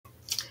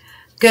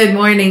Good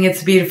morning.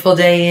 It's a beautiful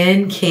day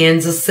in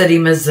Kansas City,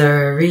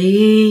 Missouri.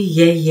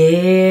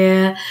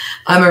 Yeah.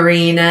 I'm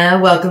Marina.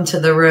 Welcome to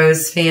the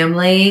Rose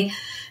family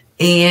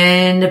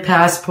and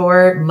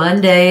Baceprot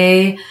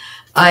Monday.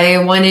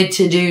 I wanted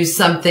to do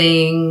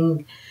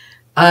something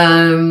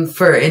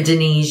for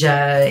Indonesia,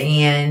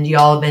 and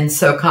y'all have been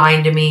so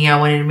kind to me. I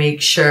wanted to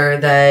make sure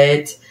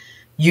that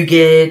you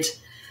get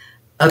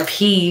a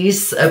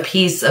piece of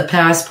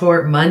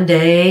Baceprot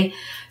Monday.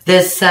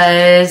 This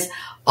says,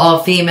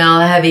 all-female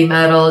heavy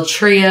metal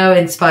trio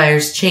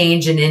inspires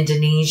change in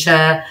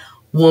Indonesia,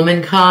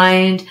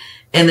 womankind,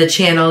 and the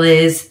channel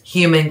is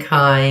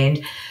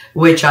humankind,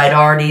 which I'd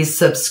already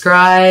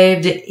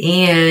subscribed,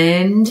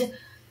 and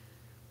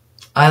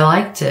I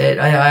liked it.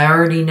 I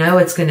already know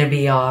it's going to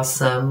be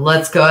awesome.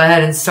 Let's go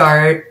ahead and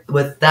start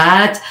with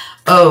that.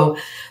 Oh,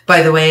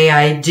 by the way,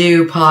 I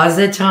do pause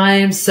at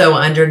times, so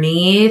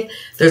underneath,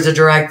 there's a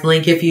direct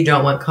link if you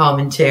don't want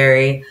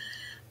commentary.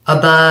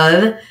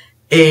 Above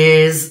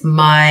is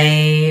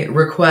my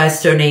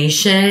request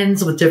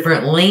donations with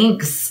different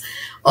links.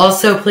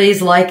 Also,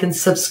 please like and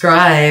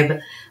subscribe.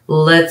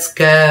 Let's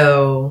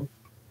go.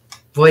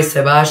 Voice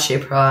of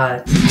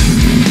Baceprot.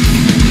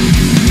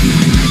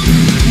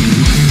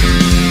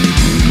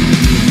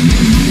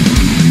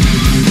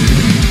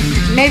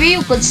 Maybe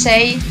you could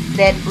say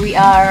that we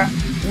are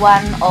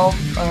one of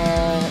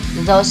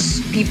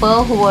those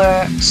people who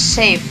were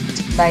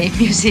saved by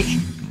music.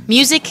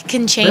 Music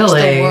can change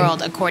the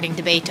world, according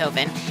to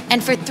Beethoven.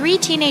 And for 3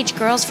 teenage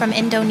girls from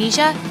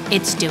Indonesia,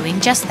 it's doing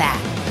just that.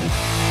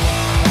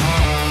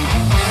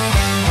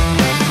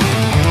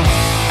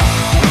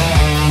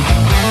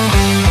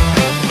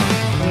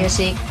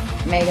 Music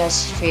makes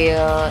us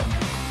feel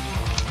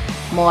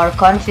more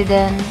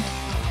confident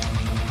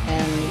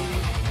and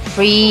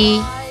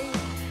free,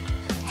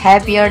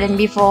 happier than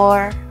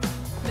before.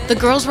 The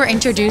girls were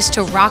introduced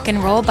to rock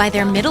and roll by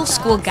their middle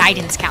school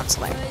guidance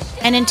counselor.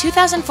 And in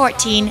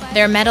 2014,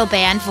 their metal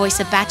band, Voice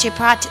of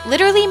Baceprot,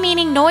 literally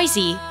meaning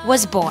noisy,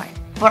 was born.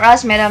 For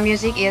us, metal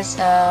music is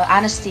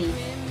honesty,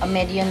 a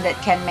medium that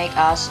can make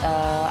us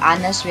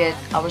honest with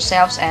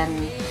ourselves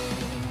and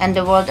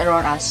the world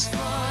around us.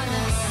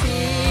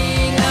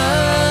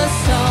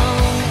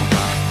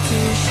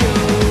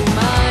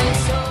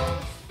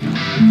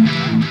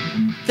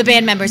 The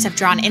band members have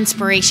drawn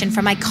inspiration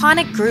from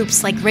iconic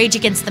groups like Rage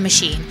Against the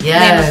Machine,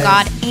 Lamb of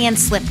God, and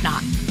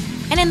Slipknot.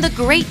 And in the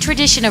great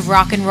tradition of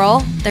rock and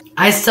roll,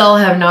 I still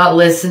have not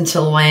listened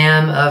to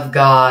Lamb of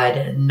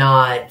God.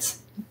 No,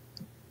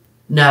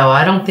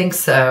 I don't think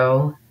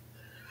so.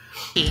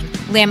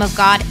 Lamb of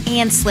God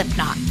and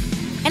Slipknot.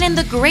 And in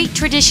the great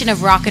tradition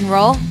of rock and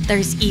roll,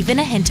 there's even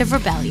a hint of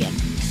rebellion.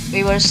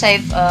 We were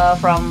saved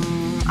from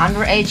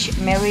underage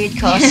married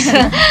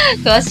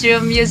cause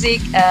through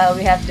music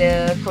we have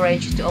the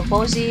courage to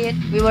oppose it.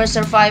 We were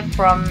survived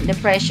from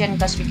depression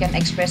because we can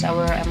express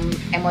our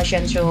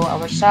emotions through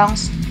our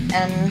songs,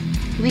 and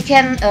we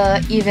can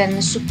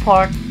even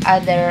support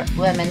other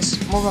women's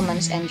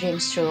movements and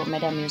dreams through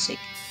metal music.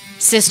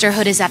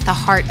 Sisterhood is at the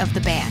heart of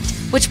the band,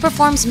 which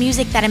performs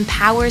music that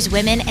empowers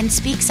women and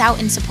speaks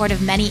out in support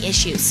of many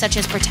issues, such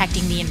as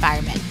protecting the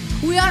environment.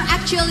 We are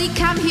actually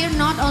come here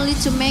not only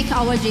to make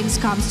our dreams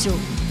come true,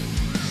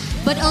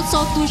 but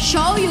also to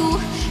show you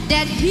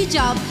that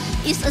hijab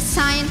is a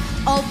sign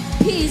of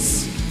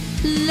peace,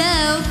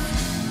 love,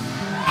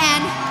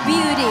 and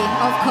beauty,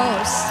 of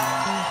course.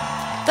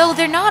 Though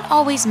they're not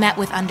always met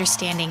with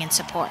understanding and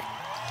support.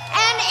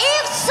 And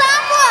if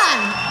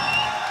someone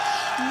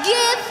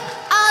gives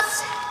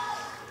us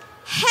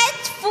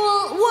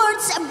hateful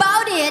words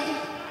about it,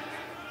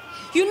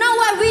 you know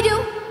what we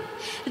do?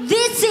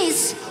 This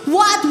is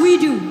what we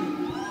do.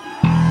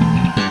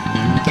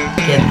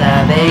 Get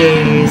that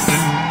bass.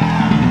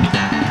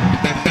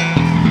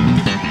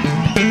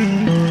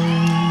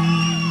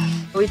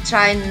 We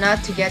try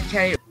not to get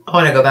carried. I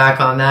want to go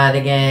back on that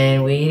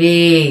again.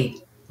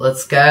 Weedy.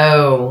 Let's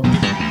go.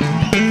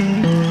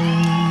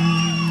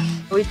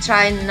 We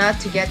try not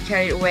to get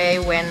carried away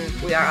when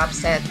we are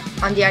upset.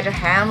 On the other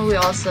hand, we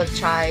also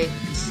try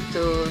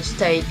to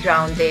stay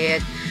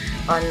grounded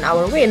on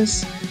our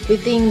wins. We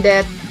think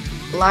that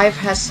life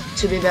has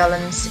to be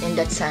balanced in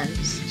that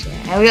sense.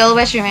 Yeah. And we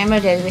always remember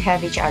that we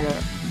have each other.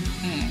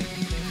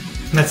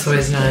 That's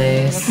always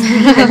nice.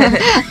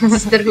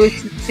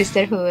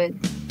 Sisterhood.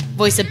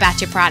 Voice of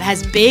Baceprot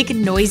has big,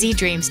 noisy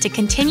dreams to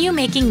continue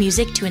making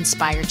music to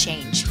inspire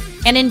change.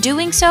 And in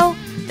doing so,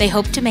 they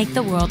hope to make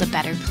the world a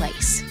better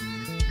place.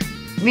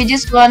 We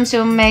just want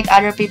to make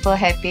other people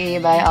happy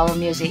by our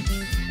music.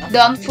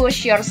 Don't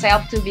push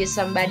yourself to be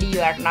somebody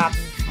you are not.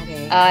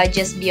 Okay.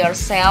 Just be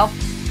yourself.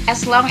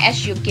 As long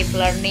as you keep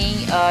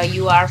learning,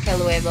 you are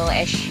valuable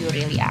as you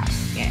really are.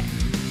 Yeah.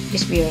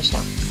 Just be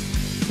yourself.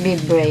 Be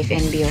brave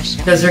and be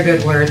yourself. Those are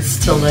good words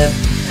to live.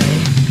 Right?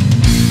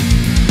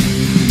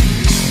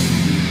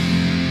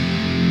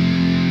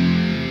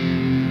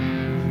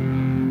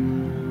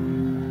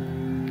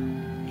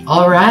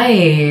 All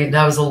right.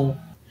 That was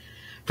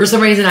for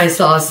some reason I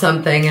saw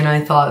something and I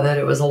thought that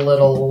it was a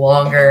little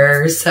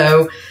longer.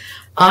 So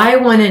I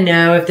want to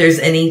know if there's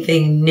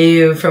anything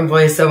new from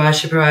Voice of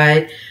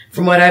Baceprot.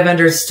 From what I've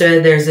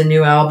understood, there's a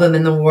new album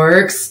in the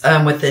works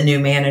with the new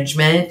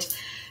management.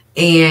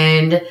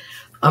 And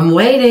I'm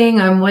waiting.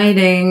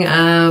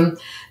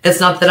 It's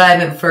not that I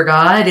haven't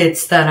forgot.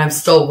 It's that I'm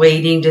still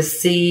waiting to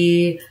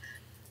see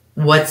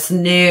what's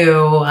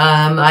new.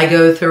 I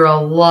go through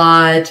a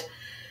lot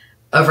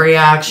of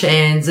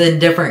reactions in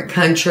different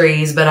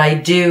countries, but I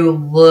do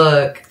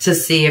look to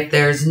see if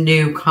there's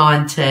new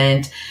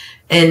content.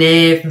 And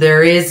if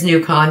there is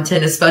new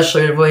content,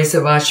 especially the Voice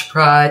of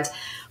Baceprot,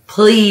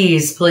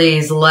 please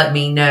let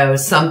me know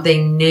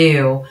something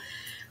new.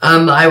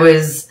 I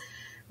was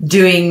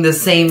doing the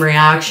same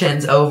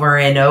reactions over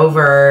and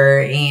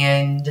over,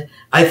 and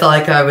I felt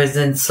like I was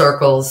in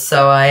circles,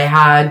 so I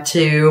had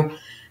to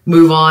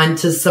move on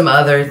to some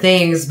other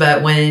things.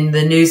 But when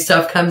the new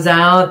stuff comes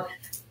out,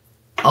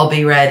 I'll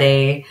be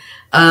ready.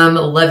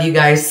 Love you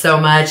guys so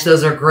much.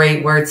 Those are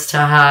great words to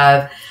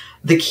have.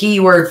 The key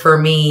word for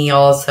me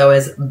also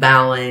is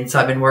balance.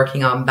 I've been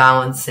working on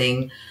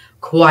balancing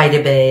quite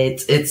a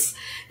bit.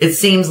 It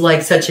seems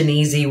like such an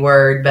easy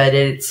word, but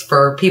it's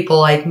for people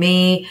like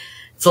me.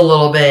 It's a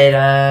little bit,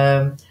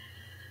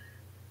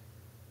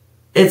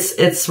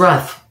 it's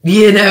rough.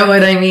 You know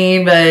what I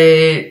mean?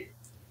 But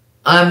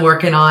I'm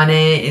working on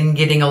it and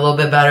getting a little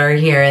bit better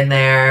here and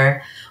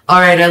there. All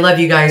right. I love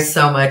you guys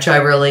so much. I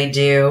really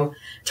do.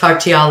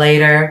 Talk to y'all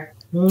later.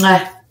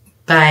 Mwah.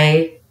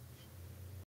 Bye.